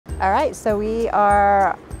All right, so we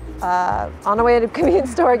are on our way to the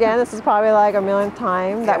convenience store again. This is probably like our millionth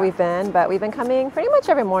time that we've been, but we've been coming pretty much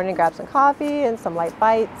every morning to grab some coffee and some light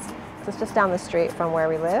bites. So it's just down the street from where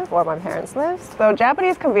we live, or my parents live. So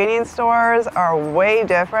Japanese convenience stores are way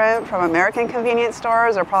different from American convenience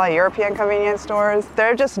stores or probably European convenience stores.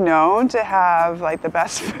 They're just known to have like the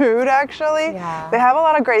best food actually. Yeah. They have a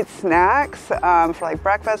lot of great snacks for like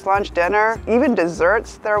breakfast, lunch, dinner, even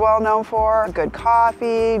desserts they're well known for. Good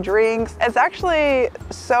coffee, drinks. It's actually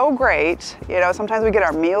so great. You know, sometimes we get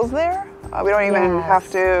our meals there. We don't even have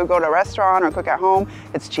to go to a restaurant or cook at home.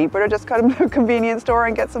 It's cheaper to just go to a convenience store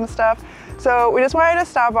and get some stuff. So we just wanted to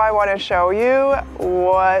stop by, want to show you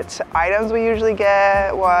what items we usually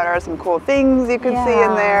get, what are some cool things you can see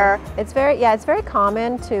in there. It's very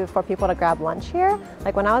common for people to grab lunch here.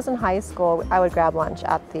 Like when I was in high school, I would grab lunch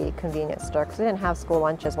at the convenience store because we didn't have school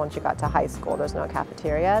lunches once you got to high school. There's no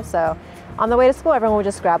cafeteria. So on the way to school, everyone would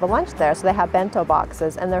just grab a lunch there. So they have bento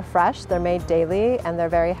boxes and they're fresh, they're made daily, and they're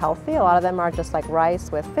very healthy. A lot of them are just like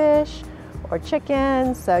rice with fish or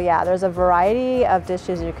chicken. So yeah, there's a variety of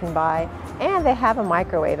dishes you can buy. And they have a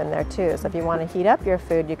microwave in there too. So if you want to heat up your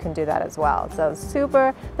food, you can do that as well. So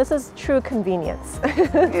this is true convenience.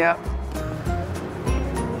 Yeah.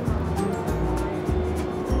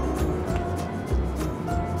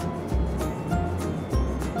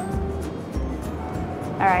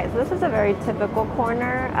 All right, so this is a very typical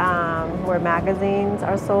corner where magazines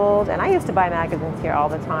are sold. And I used to buy magazines here all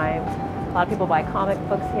the time. A lot of people buy comic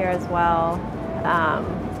books here as well.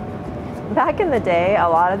 Back in the day, a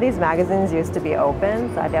lot of these magazines used to be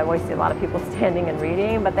open, so I'd always see a lot of people standing and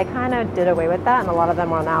reading, but they kind of did away with that, and a lot of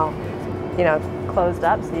them are now, you know, closed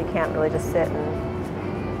up, so you can't really just sit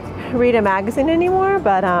and read a magazine anymore.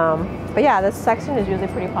 But yeah, this section is usually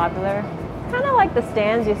pretty popular. Kind of like the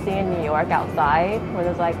stands you see in New York outside, where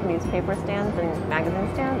there's like newspaper stands and magazine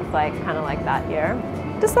stands. It's like kind of like that here.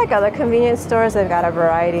 Just like other convenience stores, they've got a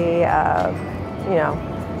variety of, you know,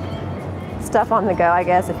 stuff on the go, I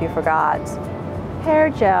guess, if you forgot hair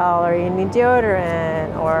gel or you need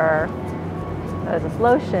deodorant or there's this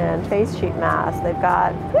lotion, face sheet mask. They've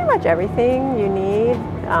got pretty much everything you need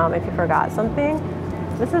if you forgot something.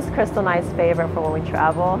 This is Crystal and I's favorite for when we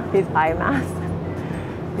travel, these eye masks.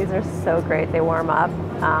 These are so great, they warm up.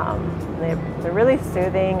 They're really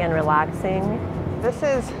soothing and relaxing. This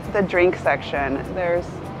is the drink section. There's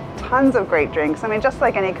tons of great drinks. I mean, just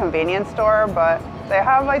like any convenience store, but they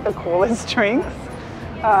have like the coolest drinks.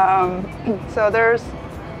 So there's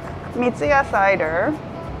Mitsuya cider.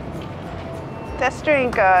 This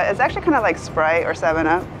drink is actually kind of like Sprite or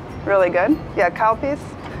 7-Up. Really good. Yeah, Calpis.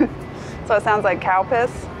 So it sounds like cow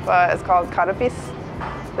piss, but it's called Karapis.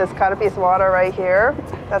 This Karapis water right here,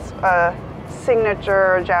 that's a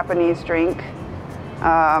signature Japanese drink.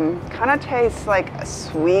 Kind of tastes like a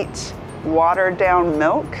sweet, watered down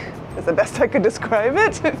milk is the best I could describe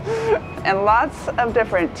it. And lots of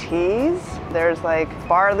different teas. There's like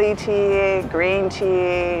barley tea, green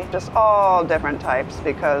tea, just all different types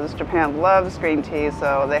because Japan loves green tea,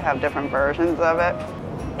 so they have different versions of it.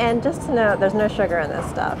 And just to note, there's no sugar in this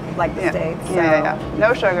stuff, like the States. So. Yeah,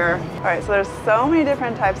 no sugar. All right, so there's so many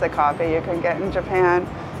different types of coffee you can get in Japan.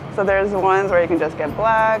 So there's ones where you can just get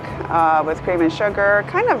black with cream and sugar,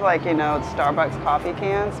 kind of like, you know, Starbucks coffee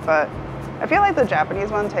cans, but I feel like the Japanese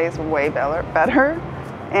one tastes way better.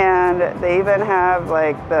 And they even have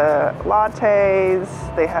like the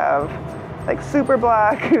lattes, they have like super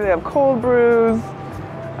black, they have cold brews.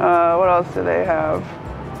 What else do they have?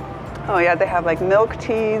 Oh yeah, they have like milk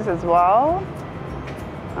teas as well.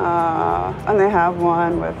 And they have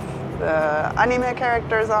one with the anime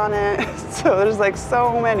characters on it. So there's like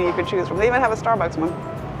so many you could choose from. They even have a Starbucks one.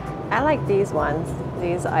 I like these ones,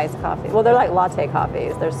 these iced coffees. Well, they're like latte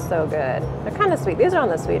coffees. They're so good. They're kind of sweet. These are on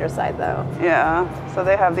the sweeter side though. Yeah, so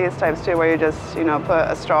they have these types too where you just, you know, put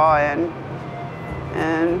a straw in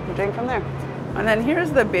and drink from there. And then here's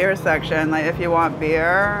the beer section. Like if you want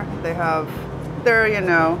beer, they have their, you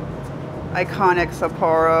know, iconic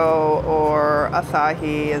Sapporo or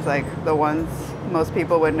Asahi is like the ones most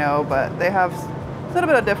people would know, but they have a little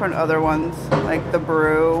bit of different other ones, like the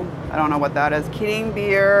brew. I don't know what that is. Kirin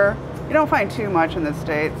beer. You don't find too much in the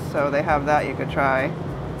States, so they have that you could try.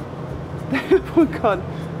 They have one called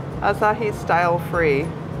Asahi Style Free.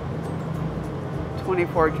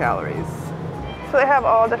 24 calories. So they have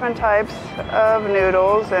all different types of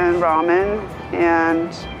noodles and ramen,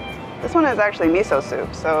 and this one is actually miso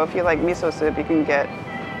soup. So if you like miso soup, you can get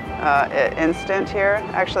it instant here.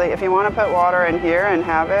 Actually, if you want to put water in here and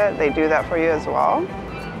have it, they do that for you as well.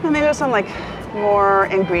 And then there's some like more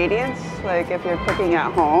ingredients. Like if you're cooking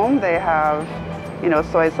at home, they have, you know,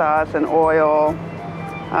 soy sauce and oil.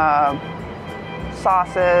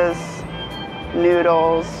 sauces,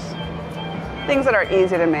 noodles, things that are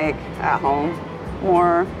easy to make at home.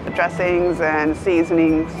 More dressings and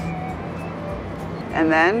seasonings.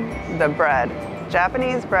 And then the bread.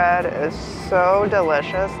 Japanese bread is so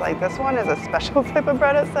delicious. Like this one is a special type of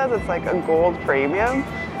bread, it says. It's like a gold premium.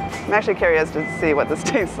 I'm actually curious to see what this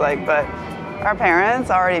tastes like, but our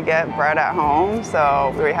parents already get bread at home,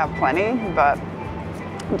 so we have plenty, but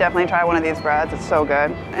definitely try one of these breads. It's so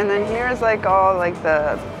good. And then here's like all like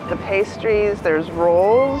the pastries. There's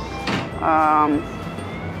rolls,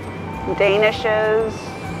 danishes.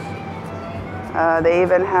 They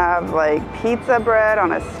even have like pizza bread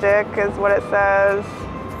on a stick is what it says.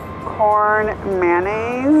 Corn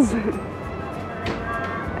mayonnaise.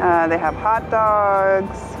 They have hot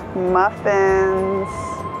dogs, muffins.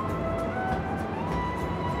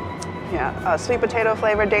 Yeah, sweet potato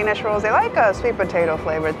flavored Danish rolls. They like sweet potato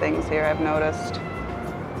flavored things here, I've noticed.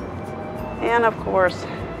 And of course,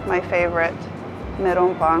 my favorite,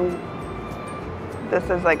 meronpan. This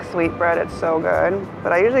is like sweet bread, it's so good.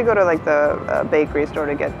 But I usually go to like the bakery store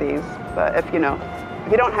to get these. But if you don't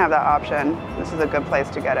have that option, this is a good place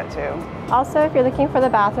to get it too. Also, if you're looking for the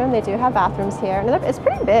bathroom, they do have bathrooms here. And it's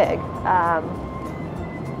pretty big.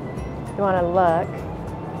 If you want to look,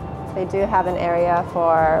 they do have an area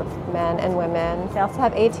for men and women. They also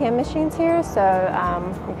have ATM machines here, so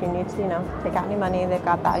if you need to, take out any money, they've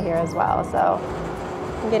got that here as well. So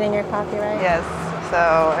you're getting your coffee, right? Yes.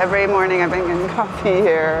 So every morning I've been getting coffee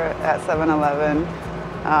here at 7-Eleven.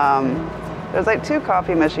 There's like 2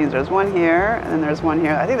 coffee machines. There's one here, and then there's one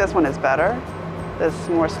here. I think this one is better. This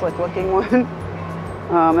more slick-looking one.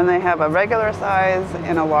 And they have a regular size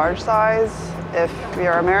and a large size. If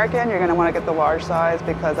you're American, you're going to want to get the large size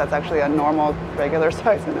because that's actually a normal, regular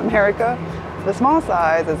size in America. The small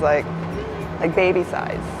size is like baby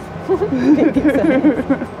size. Baby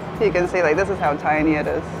size. You can see, like, this is how tiny it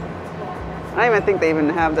is. I don't even think they even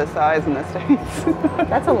have this size in the States.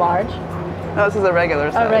 That's a large? No, this is a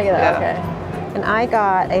regular size. Oh, regular, yeah. Okay. And I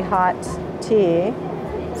got a hot tea.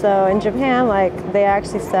 So in Japan, like, they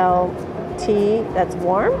actually sell tea that's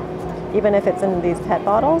warm, even if it's in these PET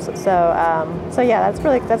bottles. So yeah,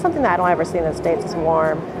 that's something that I don't ever see in the States is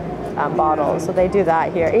warm bottles. So they do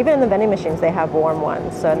that here. Even in the vending machines, they have warm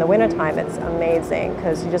ones. So in the wintertime, it's amazing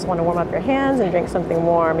because you just want to warm up your hands and drink something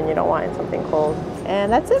warm and you don't want something cold.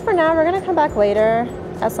 And that's it for now. We're gonna come back later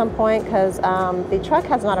at some point because the truck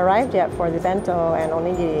has not arrived yet for the bento and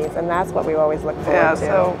onigiris, and that's what we always look forward to.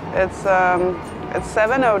 Yeah, so it's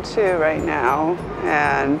 7:02 right now,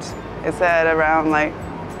 and it's at around like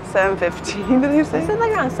 7:15, did you say? It's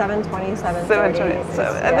like around 7:20, 7:30.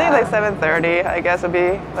 7:20. I think like 7:30, I guess would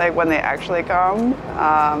be like when they actually come.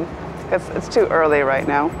 It's too early right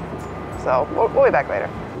now. So we'll be back later.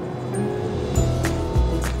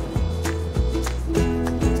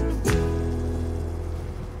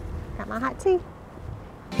 Got my hot tea.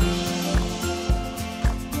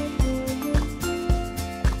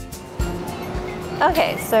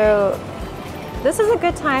 Okay, so this is a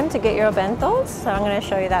good time to get your bentos, so I'm going to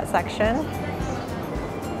show you that section.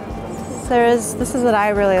 This is what I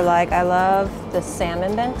really like. I love the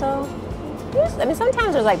salmon bento. I mean,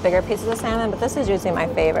 sometimes there's like bigger pieces of salmon, but this is usually my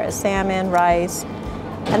favorite. Salmon, rice,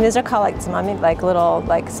 and these are called like tsumamin, like little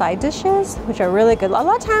like side dishes, which are really good. A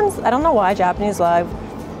lot of times, I don't know why Japanese love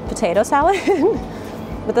potato salad,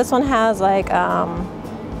 but this one has like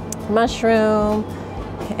mushroom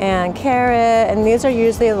and carrot, and these are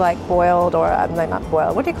usually like boiled or like not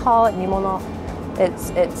boiled. What do you call it? Nimono. It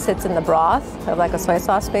sits in the broth of like a soy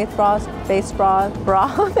sauce based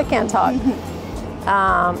broth. I can't talk.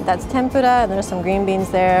 That's tempura, and there's some green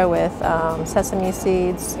beans there with sesame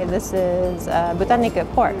seeds. And this is butaniku,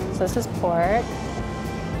 pork. So this is pork.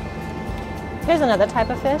 Here's another type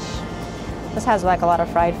of fish. This has like a lot of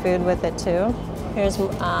fried food with it too. Here's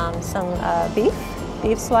some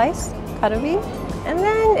beef slice, karabi. And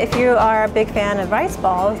then if you are a big fan of rice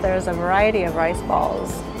balls, there's a variety of rice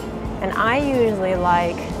balls. And I usually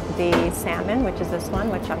like the salmon, which is this one,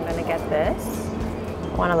 which I'm gonna get this.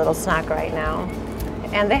 I want a little snack right now.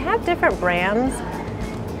 And they have different brands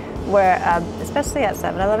where, especially at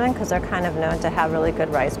 7-Eleven, because they're kind of known to have really good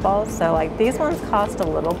rice balls. So like these ones cost a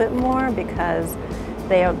little bit more because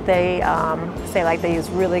they say like they use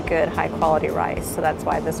really good high quality rice. So that's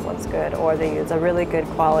why this one's good. Or they use a really good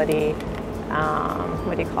quality,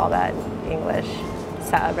 what do you call that in English?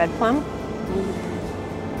 Red plum.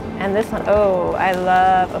 And this one,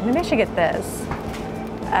 maybe I should get this.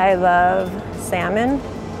 I love salmon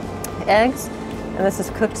eggs, and this is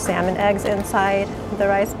cooked salmon eggs inside the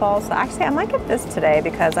rice ball. So actually I might get this today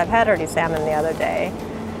because I've had already salmon the other day.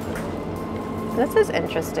 This is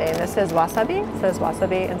interesting. This is wasabi. It says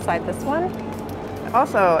wasabi inside this one.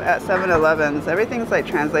 Also at 7-Elevens, everything's like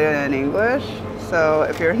translated in English. So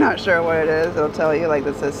if you're not sure what it is, it'll tell you like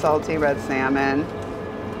this is salty red salmon,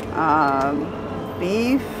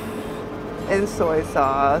 beef in soy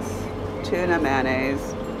sauce, tuna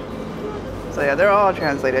mayonnaise. So yeah, they're all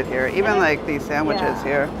translated here, even like these sandwiches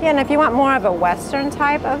here. Yeah, and if you want more of a Western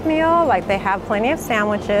type of meal, like they have plenty of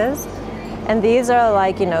sandwiches. And these are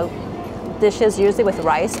like, you know, dishes usually with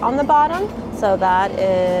rice on the bottom. So that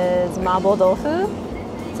is mabo tofu.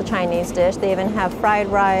 It's a Chinese dish. They even have fried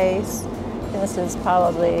rice. And this is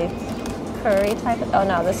probably curry type of, oh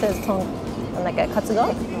no, this is like a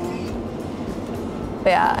katsudon. But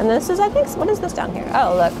yeah, and this is, I think, what is this down here?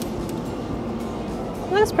 Oh, look.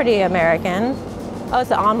 Looks pretty American. Oh,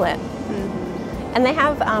 it's an omelet. Mm-hmm. And they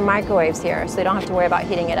have microwaves here, so you don't have to worry about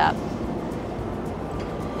heating it up.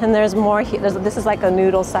 And there's more, this is like a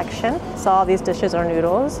noodle section. So all these dishes are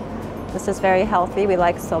noodles. This is very healthy. We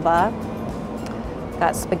like soba.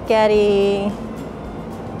 Got spaghetti.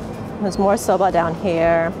 There's more soba down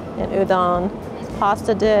here. And udon.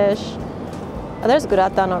 Pasta dish. Oh, there's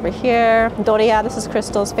guratan over here. Doriya, this is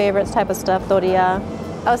Crystal's favorite type of stuff, doriya.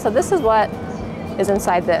 Oh, so this is what is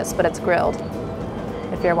inside this, but it's grilled,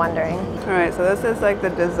 if you're wondering. All right, so this is like the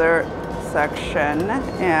dessert section,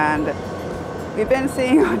 and we've been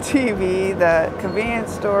seeing on TV that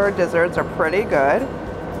convenience store desserts are pretty good.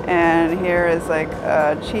 And here is like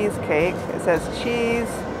a cheesecake. It says cheese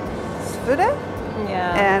souffle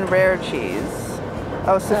and rare cheese.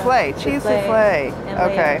 Oh, souffle, cheese souffle.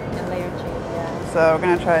 Okay. And layered cheese, yeah. So we're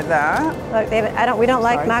gonna try that. Look, David, we don't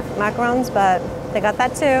like macarons, but they got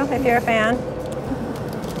that too, if you're a fan.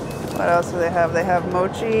 What else do they have? They have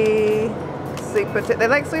mochi, sweet potato. They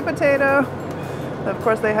like sweet potato. Of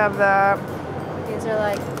course, they have that. These are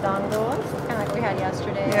like dongos, kind of like we had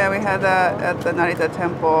yesterday. Yeah, we had that at the Narita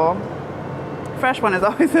temple. Fresh one is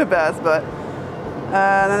always the best, but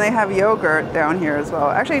then they have yogurt down here as well.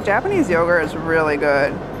 Actually, Japanese yogurt is really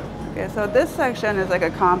good. Okay, so this section is like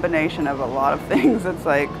a combination of a lot of things. It's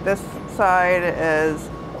like this side is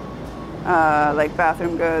like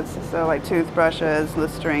bathroom goods, so like toothbrushes,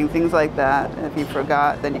 Listerine, things like that. If you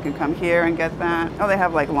forgot, then you can come here and get that. Oh, they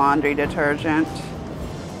have like laundry detergent.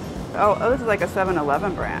 Oh, this is like a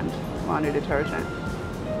 7-Eleven brand laundry detergent.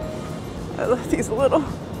 I love these little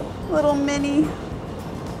mini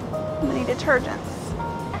detergents.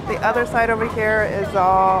 The other side over here is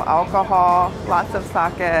all alcohol, lots of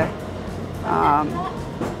sake. And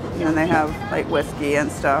then they have like whiskey and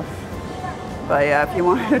stuff. But yeah, if you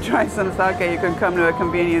wanted to try some sake, you could come to a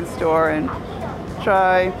convenience store and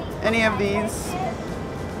try any of these.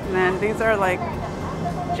 And then these are like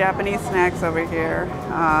Japanese snacks over here.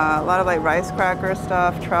 A lot of like rice cracker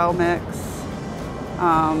stuff, trail mix.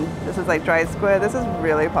 This is like dried squid. This is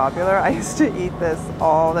really popular. I used to eat this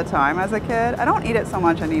all the time as a kid. I don't eat it so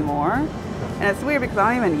much anymore. And it's weird because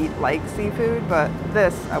I don't even eat like seafood, but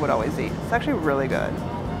this I would always eat. It's actually really good.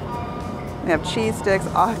 They have cheese sticks,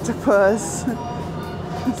 octopus.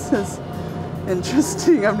 This is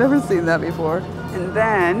interesting. I've never seen that before. And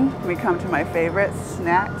then we come to my favorite,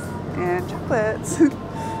 snacks and chocolates.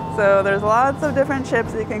 So there's lots of different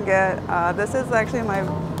chips you can get. This is actually my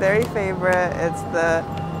very favorite. It's the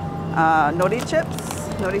nori chips,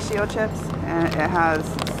 nori shio chips, and it has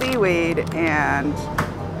seaweed and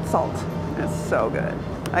salt. It's so good.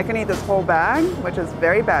 I can eat this whole bag, which is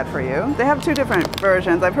very bad for you. They have two different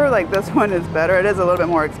versions. I've heard like this one is better. It is a little bit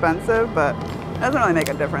more expensive, but it doesn't really make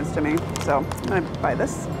a difference to me. So I'm gonna buy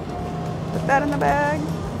this. Put that in the bag.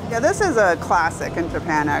 Yeah, this is a classic in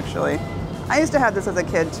Japan, actually. I used to have this as a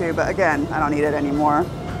kid too, but again, I don't eat it anymore.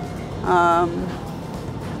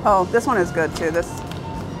 Oh, this one is good too. This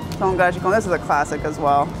tongajikon, this is a classic as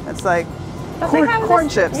well. It's like corn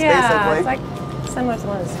chips, basically. It's like similar to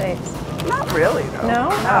one of the States. Not really, though. No?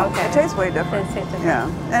 Oh, okay. It tastes way different. It tastes different. Yeah,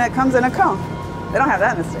 and it comes in a cone. They don't have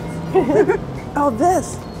that in the States. Oh,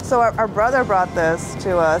 this. So our brother brought this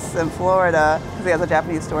to us in Florida because he has a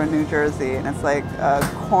Japanese store in New Jersey, and it's like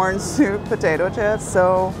corn soup potato chips.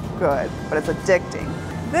 So good, but it's addicting.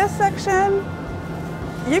 This section,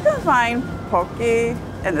 you can find poke in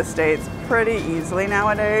the States pretty easily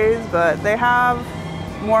nowadays, but they have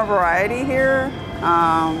more variety here.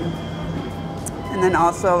 And then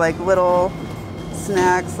also like little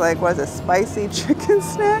snacks, like what is it, spicy chicken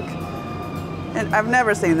snack? And I've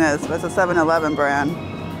never seen this, but it's a 7-Eleven brand.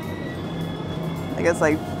 I guess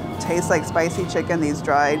like tastes like spicy chicken, these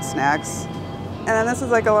dried snacks. And then this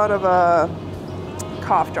is like a lot of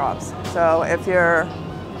cough drops. So if you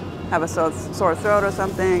have a sore throat or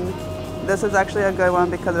something, this is actually a good one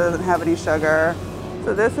because it doesn't have any sugar.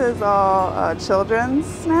 So this is all children's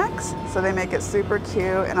snacks. So they make it super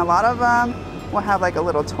cute, and a lot of them will have like a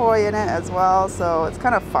little toy in it as well. So it's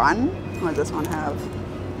kind of fun. What does this one have?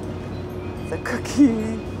 It's a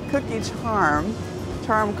cookie charm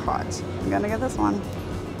caught. I'm gonna get this one.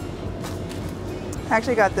 I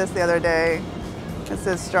actually got this the other day. This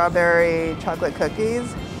is strawberry chocolate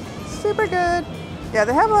cookies. Super good. Yeah,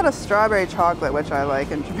 they have a lot of strawberry chocolate, which I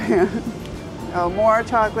like in Japan. Oh, more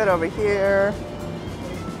chocolate over here.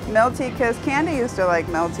 Melty Kiss. Candy used to like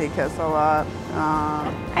Melty Kiss a lot.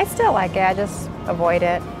 I still like it, I just avoid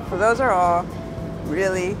it. So those are all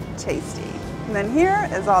really tasty. And then here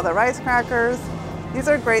is all the rice crackers. These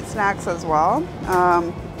are great snacks as well.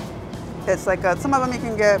 It's like some of them you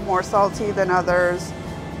can get more salty than others,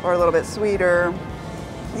 or a little bit sweeter.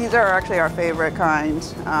 These are actually our favorite kind.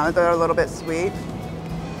 They're a little bit sweet.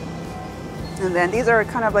 And then these are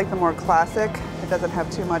kind of like the more classic. It doesn't have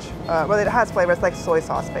too much, well, it has flavor. It's like soy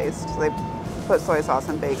sauce based. So they put soy sauce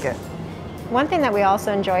and bake it. One thing that we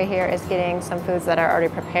also enjoy here is getting some foods that are already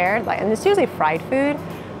prepared, and it's usually fried food,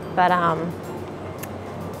 but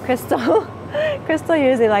Crystal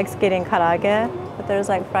usually likes getting karaage, but there's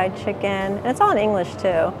like fried chicken, and it's all in English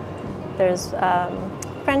too. There's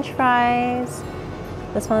French fries.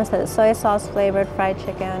 This one says soy sauce flavored fried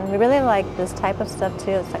chicken. We really like this type of stuff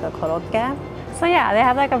too. It's like a korokke. So yeah, they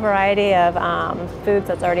have like a variety of foods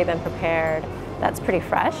that's already been prepared that's pretty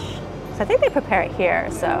fresh. So I think they prepare it here,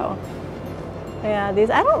 so. Yeah, these,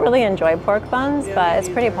 I don't really enjoy pork buns, but it's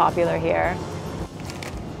pretty popular here.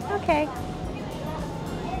 Okay.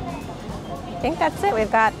 I think that's it. We've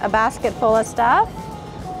got a basket full of stuff.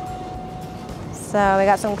 So we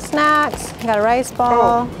got some snacks, we got a rice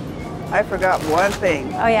ball. Oh, I forgot one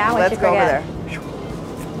thing. Oh yeah, what'd you forget? Let's go over there.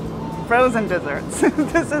 Frozen desserts.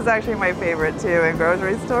 This is actually my favorite too in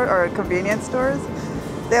grocery store or convenience stores.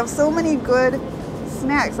 They have so many good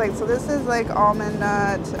snacks. Like, so this is like almond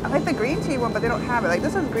nut. I like the green tea one, but they don't have it. Like,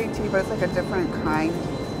 this is green tea, but it's like a different kind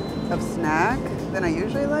of snack than I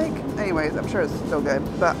usually like. Anyways, I'm sure it's still good.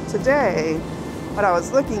 But today, what I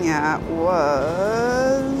was looking at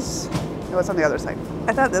was, it was on the other side.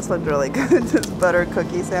 I thought this looked really good, this butter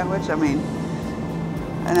cookie sandwich. I mean,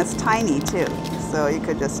 and it's tiny too, so you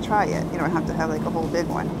could just try it. You don't have to have like a whole big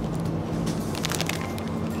one.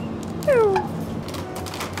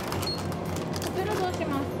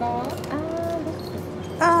 One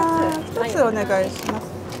つお願いします。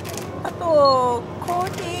あとコー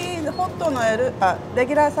ヒーホットのレ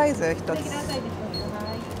ギュラーサイズ1つ。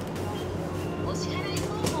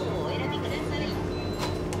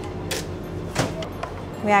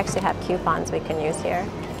We actually have coupons we can use here.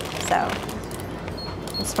 So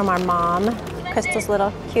it's from our mom. Crystal's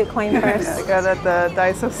little cute coin purse. I got it at the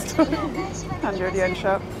Daiso store, 100-yen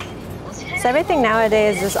shop. So everything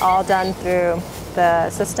nowadays is all done through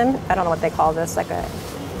the system. I don't know what they call this, like a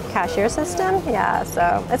cashier system. Yeah,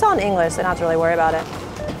 so it's all in English, so you don't have to really worry about it.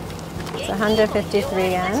 It's 153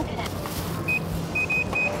 yen.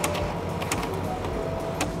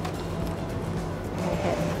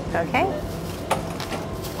 Okay.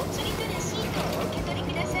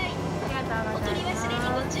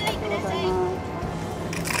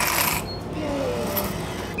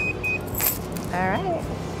 All right.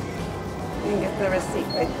 You can get the receipt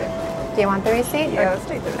right there. Do you want the receipt? Yeah, let's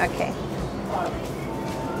take the receipt. Okay.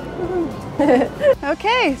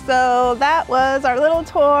 Okay, so that was our little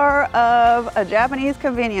tour of a Japanese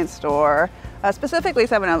convenience store, specifically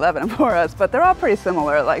 7-Eleven for us, but they're all pretty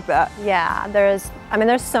similar like that. Yeah, there's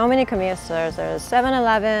so many convenience stores. There's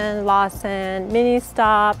 7-Eleven, Lawson, Mini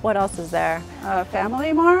Stop. What else is there?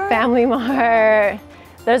 Family Mart? Family Mart.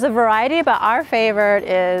 There's a variety, but our favorite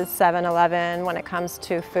is 7-Eleven when it comes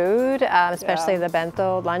to food, especially the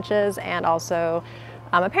bento lunches, and also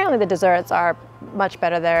apparently the desserts are much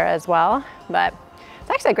better there as well. But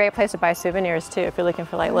it's actually a great place to buy souvenirs too if you're looking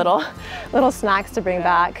for like little snacks to bring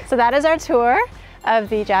back. So that is our tour of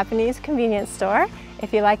the Japanese convenience store.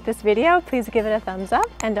 If you like this video, please give it a thumbs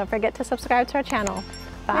up and don't forget to subscribe to our channel.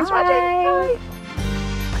 Bye. Thanks for watching. Bye.